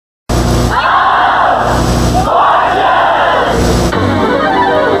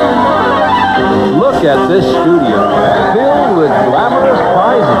at this studio, filled with glamorous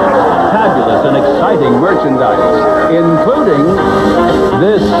prizes, fabulous and exciting merchandise, including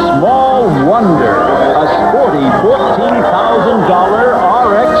this small wonder, a sporty $14,000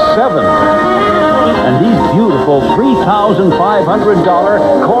 RX-7. And these beautiful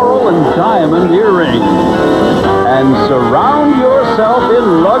 $3,500 coral and diamond earrings. And surround yourself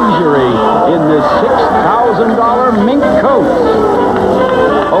in luxury in this $6,000 mink coat.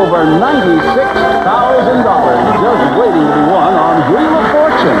 Over $96,000 just waiting to be won on Wheel of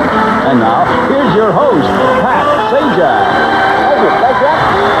Fortune. And now, here's your host, Pat Sajak. Thank you, Sajak.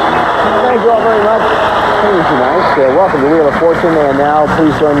 Thank you all very much. Thank you, nice. Welcome to Wheel of Fortune. And now,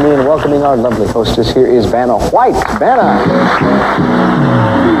 please join me in welcoming our lovely hostess. Here is Vanna White. Vanna.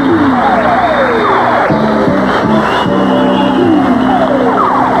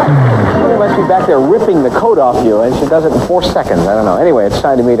 Be back there ripping the coat off you, and she does it in 4 seconds. I don't know. Anyway, it's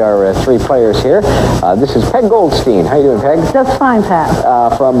time to meet our three players here. This is Peg Goldstein. How you doing, Peg? Just fine, Pat.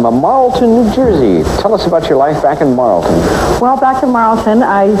 From Marlton, New Jersey. Tell us about your life back in Marlton. Well, back in Marlton,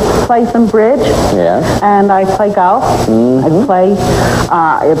 I play some bridge. Yeah. And I play golf. I play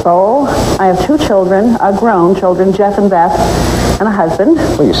bowl. I have 2 children, grown children, Jeff and Beth, and a husband.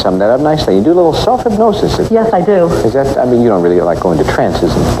 Well, you summed that up nicely. You do a little self-hypnosis. Yes, I do. Is that, I mean, you don't really like going to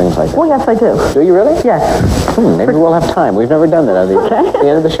trances and things like that. Well, yes, I do. Do you really? Yes. Maybe we'll have time. We've never done that. At the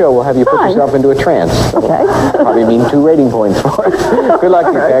end of the show, we'll have you put yourself into a trance. Okay. Probably mean 2 rating points for it. Good luck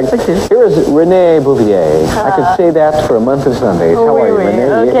to you, Peg. Here is Renee Bouvier. I could say that for a month of Sundays. How are you,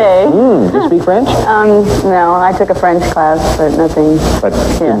 Renee? Okay. Do you speak French? No, I took a French class, but nothing. But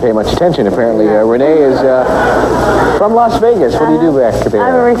didn't pay much attention, apparently. Renee is from Las Vegas. What do you do back there?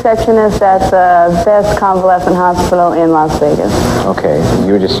 I'm a receptionist at the best convalescent hospital in Las Vegas. Okay.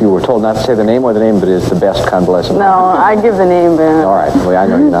 You were told not to say the name or the name, but it's the best convalescent. No, I give the name, but... All right. Well, I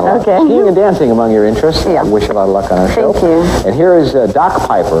know you're not allowed. Okay. Skiing and dancing among your interests. Yeah. I wish you a lot of luck on our show. Thank you. And here is Doc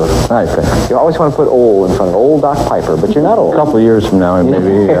Piper. Hi, Pat. You always want to put old in front of old Doc Piper, but you're not old. A couple of years from now,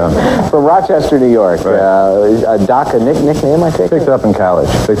 maybe. From Rochester, New York. Right. Doc, a nickname, I think? Picked it up in college.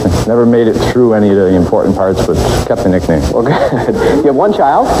 Never made it through any of the important parts, but kept the nickname. Well, good. You have 1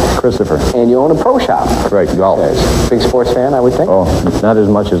 child? Christopher. And you own a pro shop. Right, golf. Okay. Big sports fan, I would think? Oh, not as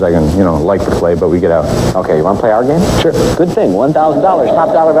much as I can, like to play, but we get out. Okay, you want to play our game? Sure. Good thing. $1,000.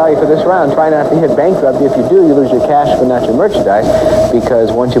 Top dollar value for this round. Try not to hit bankrupt. If you do, you lose your cash, but not your merchandise,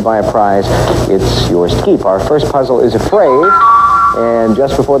 because once you buy a prize, it's yours to keep. Our first puzzle is a phrase. And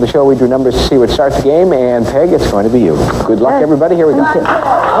just before the show, we drew numbers to see what starts the game. And, Peg, it's going to be you. Good luck, everybody. Here we go.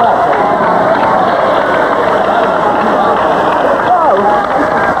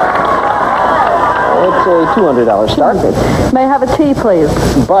 It's a $200 start. May I have a tea, please?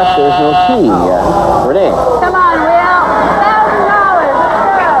 But there's no tea. Renee. Come on, Will.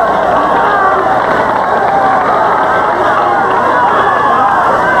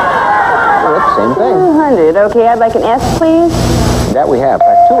 $1,000. Same thing. 200. Okay, I'd like an S, please. That we have.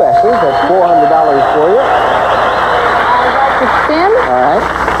 That's 2 S's. That's $400 for you. I'd like to spin. All right.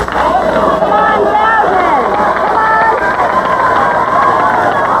 Come on, 1,000. Come on.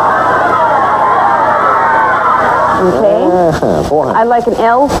 Okay. 400. I'd like an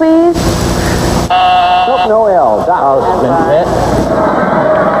L, please. Nope, no L. I'll spin it.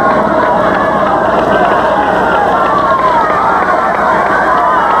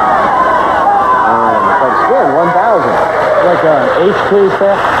 Like an H, please,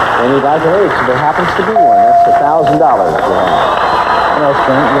 Pat? And you'd like an H. There happens to be one. That's $1,000. I'll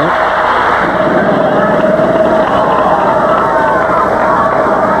spin it, yeah.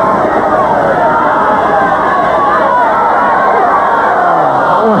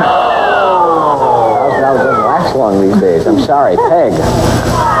 $1,000 doesn't last long these days. I'm sorry. Peg.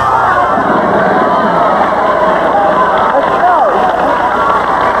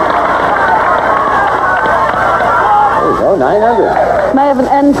 There you go, 900. May I have an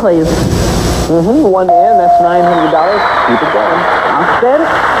N, please? 1 N, that's $900. Keep it going. I'll spin.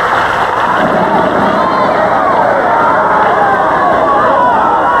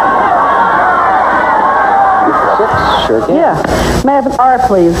 Sure can. Yeah. May I have an R,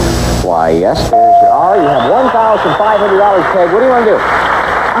 please? Why, yes, there's your R. You have $1,500, Peg. What do you want to do?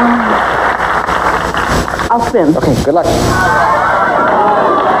 I'll spin. Okay, good luck.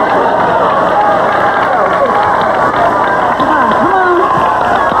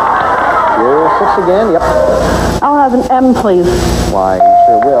 You're 6 again, yep. I'll have an M, please. Why, you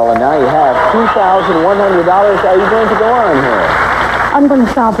sure will. And now you have $2,100. Are you going to go on here? I'm going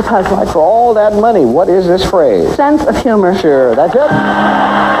to solve the puzzle. For all that money, what is this phrase? Sense of humor. Sure, that's it.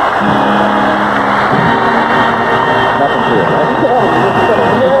 Nothing to it, right?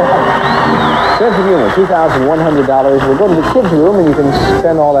 Sense of humor, $2,100. We'll go to the kids' room and you can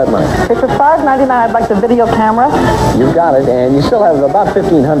spend all that money. Okay, for $5.99, I'd like the video camera. You've got it, and you still have about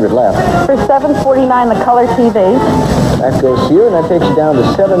 $1,500 left. For $7.49, the color TV. That goes to you, and that takes you down to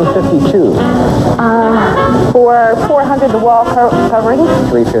 $752. For $400, the wall covering.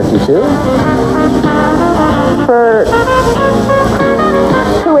 $352. For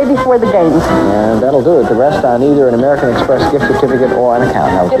 $2.84, the games. And that'll do it. The rest on either an American Express gift certificate or an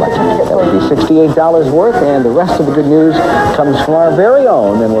account. That would be $68 worth, and the rest of the good news comes from our very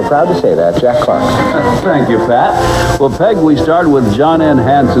own, and we're proud to say that, Jack Clark. Thank you, Pat. Well, Peg, we started with John N.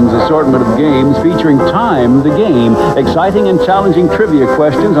 Hansen's assortment of games featuring Time the Game, exciting and challenging trivia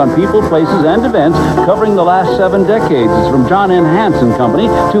questions on people, places, and events covering the last 7 decades. It's from John N. Hansen Company,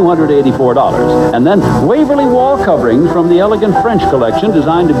 $284. And then Waverly wall coverings from the Elegant French collection,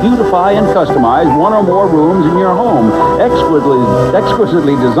 designed to beautify and customize one or more rooms in your home.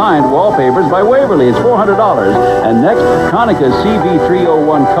 Exquisitely designed wallpapers by Waverly. It's $400. And next, Konicka's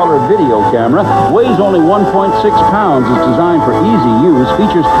CV301 color video camera weighs only 1.6 pounds. It's designed for easy use.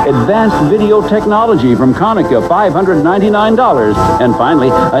 Features advanced video technology from Konica, $599. And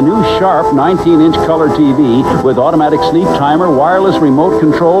finally, a new sharp 19-inch color TV with automatic sleep timer, wireless remote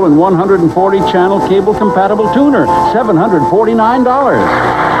control, and 140-channel cable-compatible tuner, $749.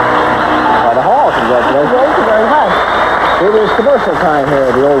 By the hall, congratulations. Thank you very much. It is commercial time here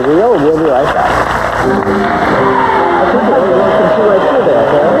at the Old Wheel. We'll be right back. I think we'll see right through there,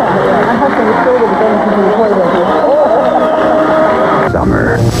 okay? My husband is still with the games he's employed in. Summer.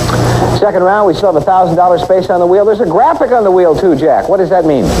 Second round, we still have $1,000 space on the wheel. There's a graphic on the wheel, too, Jack. What does that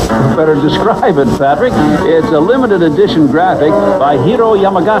mean? Better describe it, Patrick. It's a limited edition graphic by Hiro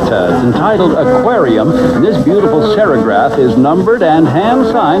Yamagata. It's entitled Aquarium. And this beautiful serigraph is numbered and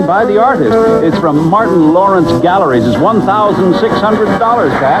hand-signed by the artist. It's from Martin Lawrence Galleries. It's $1,600,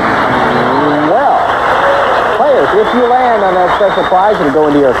 Pat. Well, players, if you land on that special prize, it'll go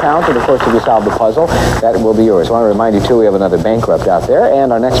into your account, and of course, if you solve the puzzle, that will be yours. I want to remind you, too, we have another bankrupt out there,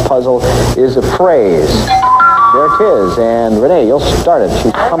 and our next puzzle is a phrase. There it is, and Renee, you'll start it.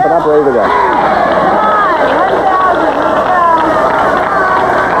 She's pumping up, ready to go.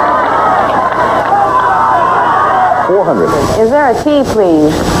 400. Is there a T,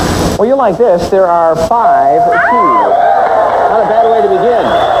 please? Well, you like this. There are 5 T's. Not a bad way to begin.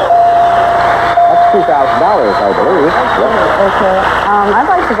 $2,000, I believe. Okay.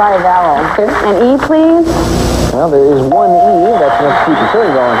 I'd like to buy a vowel. Okay. An E, please. Well, there is one E. That's enough to keep the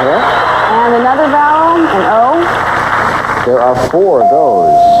string going here. And another vowel, an O. There are 4 of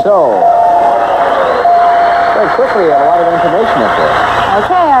those. So, very quickly, you have a lot of information up there.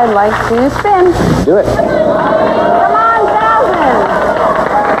 Okay, I'd like to spin. Do it. Come on, 1,000.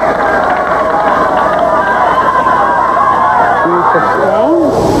 250.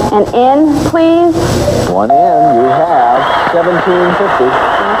 Okay. An N, please. One in. You have 1750.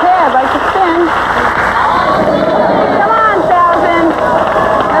 Okay, I'd like to spin. Come on, 1,000.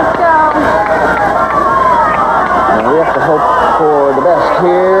 Let's go. And we have to hope for the best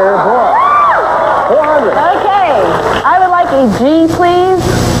here. Boy. 400. Okay. I would like a G, please.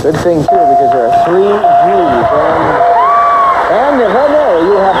 Good thing, too, because there are 3 G's. And if I know,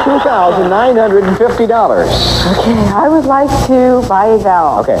 you have $2,950. Okay, I would like to buy a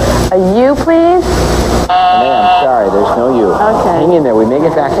vowel. Okay. A U, please. Ma'am, sorry, there's no U. Okay. Hang in there. We may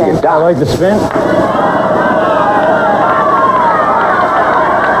get back to you. I like the spin.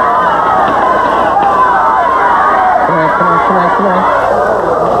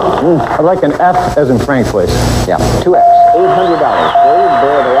 I'd like an F as in Frank, please. Yeah, 2X, $800.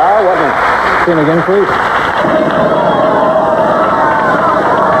 There they are. What next? Spin again, please.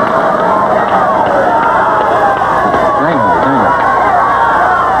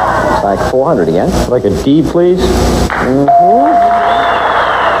 It's like 400 again. I'd like a D, please. Mm-hmm.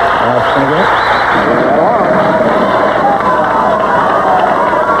 Spin again.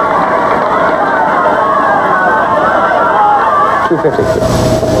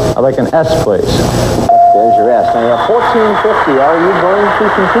 $250. I'd like an S, please. There's your S. Now you have $1,450. Are you going to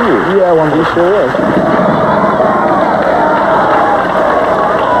continue? Yeah, one He sure is.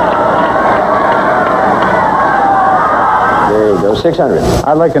 There you go, 600.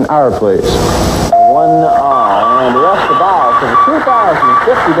 I'd like an R, please. 1 R. And the rest of the balls for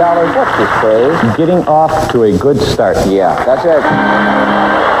 $2,050. What's this phrase? Getting off to a good start. Yeah, that's it.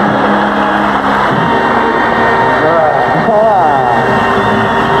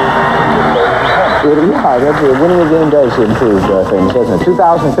 Good luck. right, winning the game does improve things, doesn't it?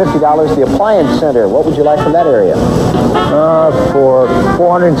 $2,050, the Appliance Center. What would you like from that area? For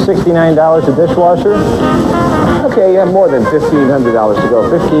 $469, a dishwasher. Okay, you have more than $1,500 to go.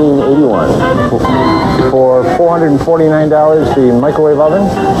 $1,581. For $449, the microwave oven.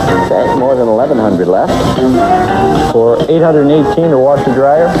 Okay, more than $1,100 left. For $818, the washer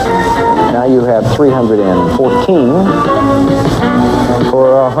dryer. Now you have $314. For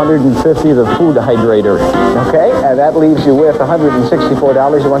 $150, the food hydrator. Okay, and that leaves you with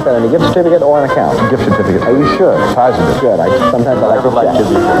 $164. You want that on a gift certificate or an account? Gift certificate. Are you sure? Positive. Good. Sometimes I like to check.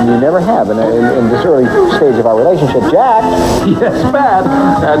 You never have in this early stage of our relationship. Jack? Yes, Pat.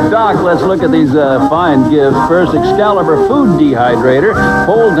 Doc, let's look at these fine gifts. First, Excalibur Food Dehydrator.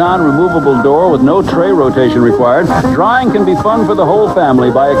 Fold-down, removable door with no tray rotation required. Drying can be fun for the whole family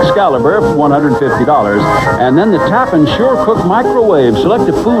by Excalibur, $150. And then the Tap and Sure Cook Microwave. Select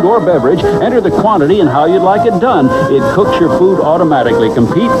a food or beverage, enter the quantity and how you'd like it done. It cooks your food automatically.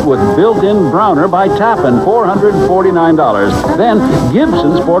 Compete with built-in browner by Tappan, $449. Then,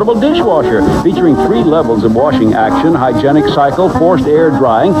 Gibson's portable dishwasher, featuring 3 levels of washing action, hygienic cycle, forced air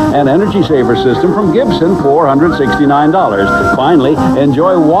drying, and energy saver system from Gibson, $469. Finally,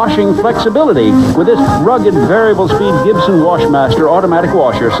 enjoy washing flexibility. With this rugged variable speed Gibson Washmaster automatic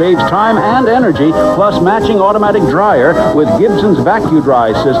washer, saves time and energy, plus matching automatic dryer with Gibson's vacuum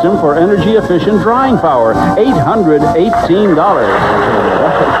dry system for energy efficient drying power, $818.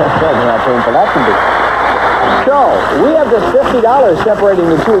 So, we have this $50 separating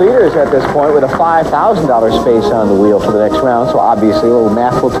the two leaders at this point with a $5,000 space on the wheel for the next round. So obviously a little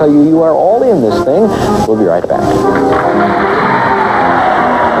math will tell you you are all in this thing. We'll be right back.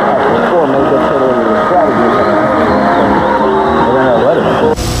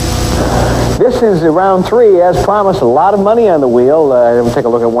 This is round 3. As promised, a lot of money on the wheel. We'll take a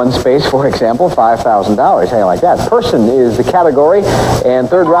look at one space, for example, $5,000. How you like that? Person is the category, and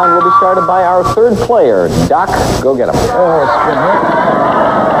third round will be started by our third player. Doc, go get him. Oh,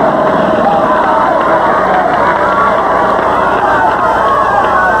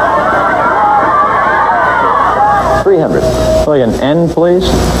 spin here. $300. Like an N, please.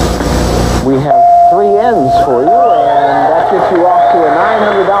 We have 3 N's for you, and that gets you off to a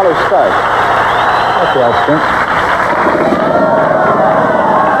 $900 start. Okay, I'll spin.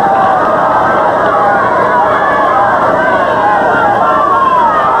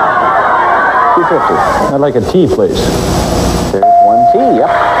 $250. I'd like a T, please. There's 1 T, yep.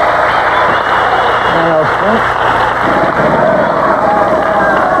 And I'll spin.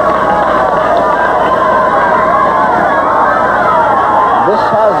 This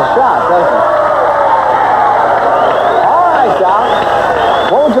has a shot, doesn't it? All right, Doc.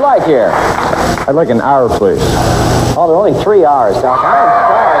 What would you like here? I'd like an R, please. Oh, there are only 3 R's, Doc. I'm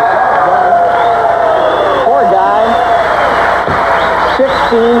sorry. Poor guy.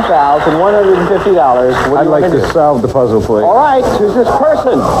 $16,150. I'd like to solve the puzzle, please. All right, who's this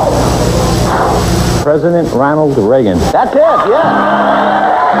person? President Ronald Reagan. That's it, yeah.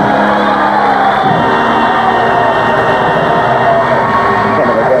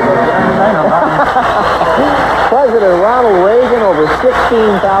 President Ronald Reagan, over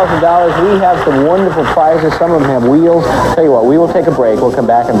 $16,000. We have some wonderful prizes. Some of them have wheels. Tell you what, we will take a break. We'll come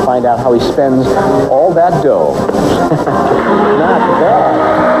back and find out how he spends all that dough. Not bad.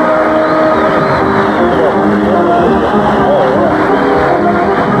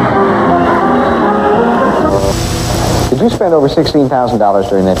 Did you spend over $16,000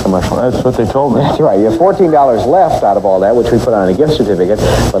 during that commercial? That's what they told me. That's right. You have $14 left out of all that, which we put on a gift certificate.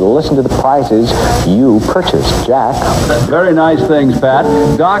 But listen to the prizes you purchased. Jack? Very nice things, Pat.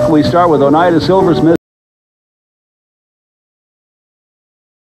 Doc, we start with Oneida Silversmith.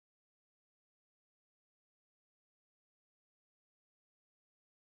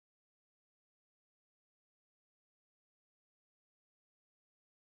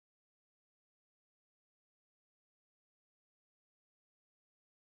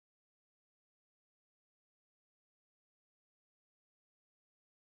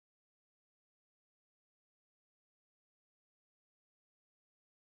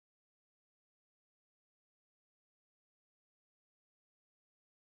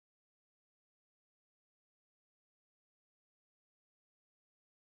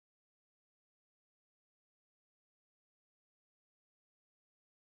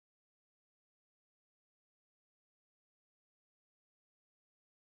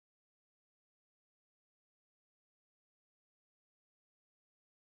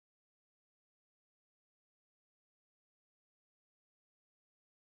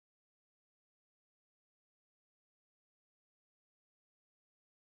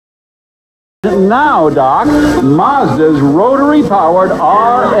 Now, Doc, Mazda's rotary-powered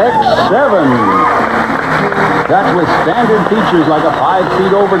RX-7. That's with standard features like a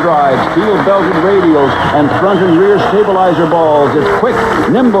 5-speed overdrive, steel-belted radials, and front and rear stabilizer balls. It's quick,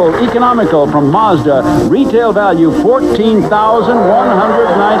 nimble, economical from Mazda. Retail value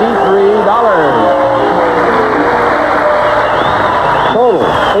 $14,193. Total,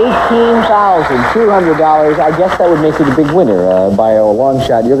 $18,200. I guess that would make it a big winner by a long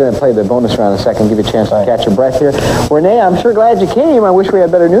shot. You're going to play the bonus round in a second, give you a chance to catch your breath here. Renee, I'm sure glad you came. I wish we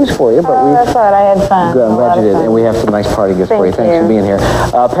had better news for you, but that's all right. I had fun. Good, I'm glad you did. And we have some nice party gifts for you. Thanks for being here.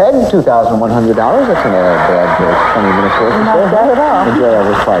 Peg, $2,100. That's not a bad 20 minutes worth. Not bad at all. Enjoy all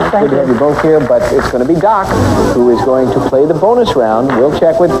this party. Good to have you both here, but it's going to be Doc who is going to play the bonus round. We'll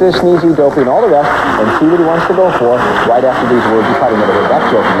check with Sneezy, Dopey, and all the rest and see what he wants to go for right after these words. You probably never heard that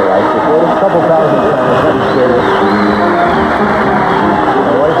joke in your life before. There's a couple thousand times. Let me say this.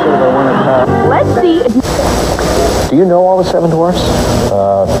 My wife said I want a car. Let's see. Do you know all the Seven Dwarfs?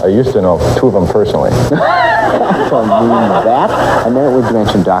 I used to know 2 of them personally. From that, I never would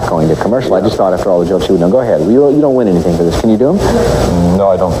mention Doc going to commercial. I just thought after all the jokes you would know. Go ahead. You don't win anything for this. Can you do them? No,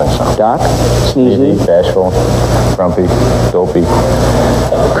 I don't think so. Doc, Sneezy, Easy, bashful, grumpy, dopey.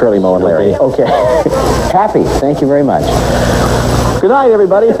 Curly Moe and Larry. Okay. Happy. Thank you very much. Good night,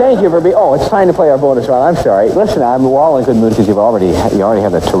 everybody. Thank you for being... Oh, it's time to play our bonus round. I'm sorry. Listen, we're all in good mood because you already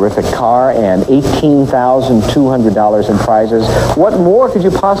have a terrific car and $18,200 in prizes. What more could you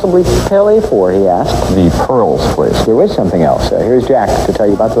possibly play for, he asked. The pearls, please. There is something else. Here's Jack to tell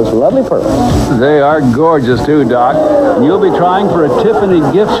you about those lovely pearls. They are gorgeous, too, Doc. And you'll be trying for a Tiffany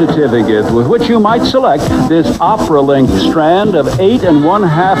gift certificate with which you might select this opera-length strand of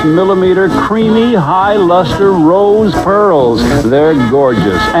 8.5 millimeter creamy, high-luster rose pearls. They're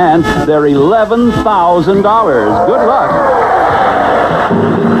gorgeous, and they're $11,000. Good luck.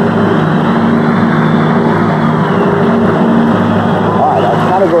 All right, our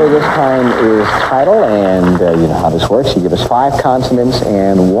category this time is title, and you know how this works. You give us 5 consonants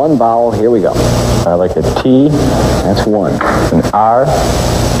and 1 vowel. Here we go. I like a T. That's 1. An R.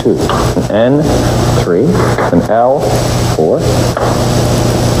 2. An N. 3. An L. 4.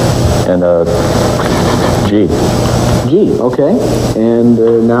 And a G. G, okay. And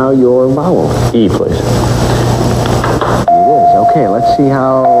now your vowel. E, please. It is. Okay, let's see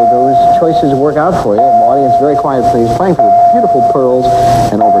how those choices work out for you. Audience, very quiet, please. Playing for the beautiful pearls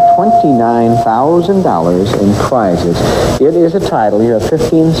and over $29,000 in prizes. It is a title. You have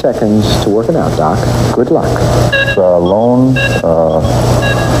 15 seconds to work it out, Doc. Good luck. Lone.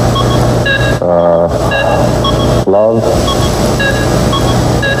 Love.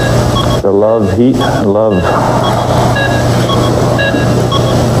 The love heat. Love.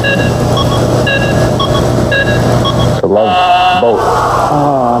 The love boat.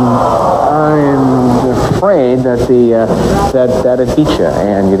 I'm afraid that that it beat you,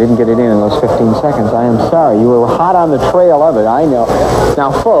 and you didn't get it in those 15 seconds. I am sorry. You were hot on the trail of it, I know.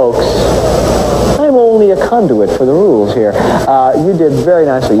 Now, folks, I'm only a conduit for the rules here. You did very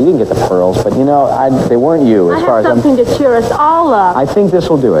nicely. You didn't get the pearls, but, you know, they weren't you as far as something to cheer us all up. I think this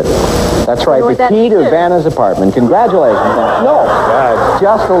will do it. That's right. The key to Vanna's apartment. Congratulations. No,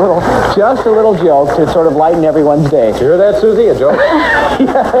 just a little joke to sort of lighten everyone's day. You hear that, Susie? A joke?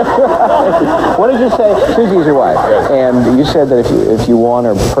 What did you say? Susie's your wife. Yes. And you said that if you won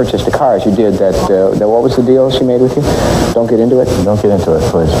or purchased a car, as you did, that what was the deal she made with you? Don't get into it? Don't get into it,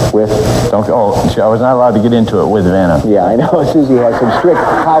 please. With? I was not allowed to get into it with Vanna. Yeah, I know. Susie has some strict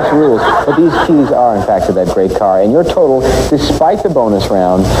house rules. But these keys are, in fact, to that great car. And your total, despite the bonus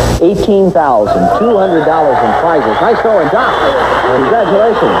round, $18,200 in prizes. Nice going, Doc.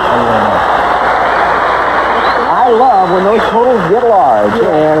 Congratulations. I love when those totals get large,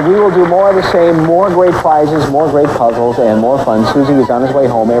 and we will do more of the same, more great prizes, more great puzzles, and more fun. Susie is on his way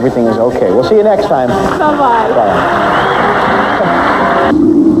home. Everything is okay. We'll see you next time. Bye-bye. Bye.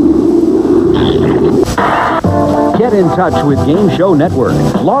 Get in touch with Game Show Network.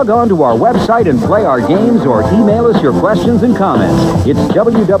 Log on to our website and play our games or email us your questions and comments. It's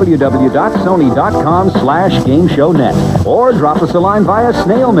www.sony.com/GameShowNet. Or drop us a line via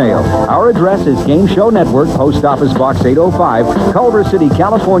snail mail. Our address is Game Show Network, Post Office Box 805, Culver City,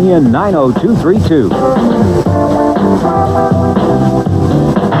 California, 90232. The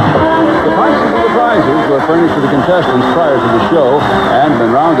prices of the prizes were furnished to the contestants prior to the show and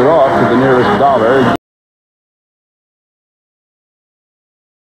been rounded off to the nearest dollar.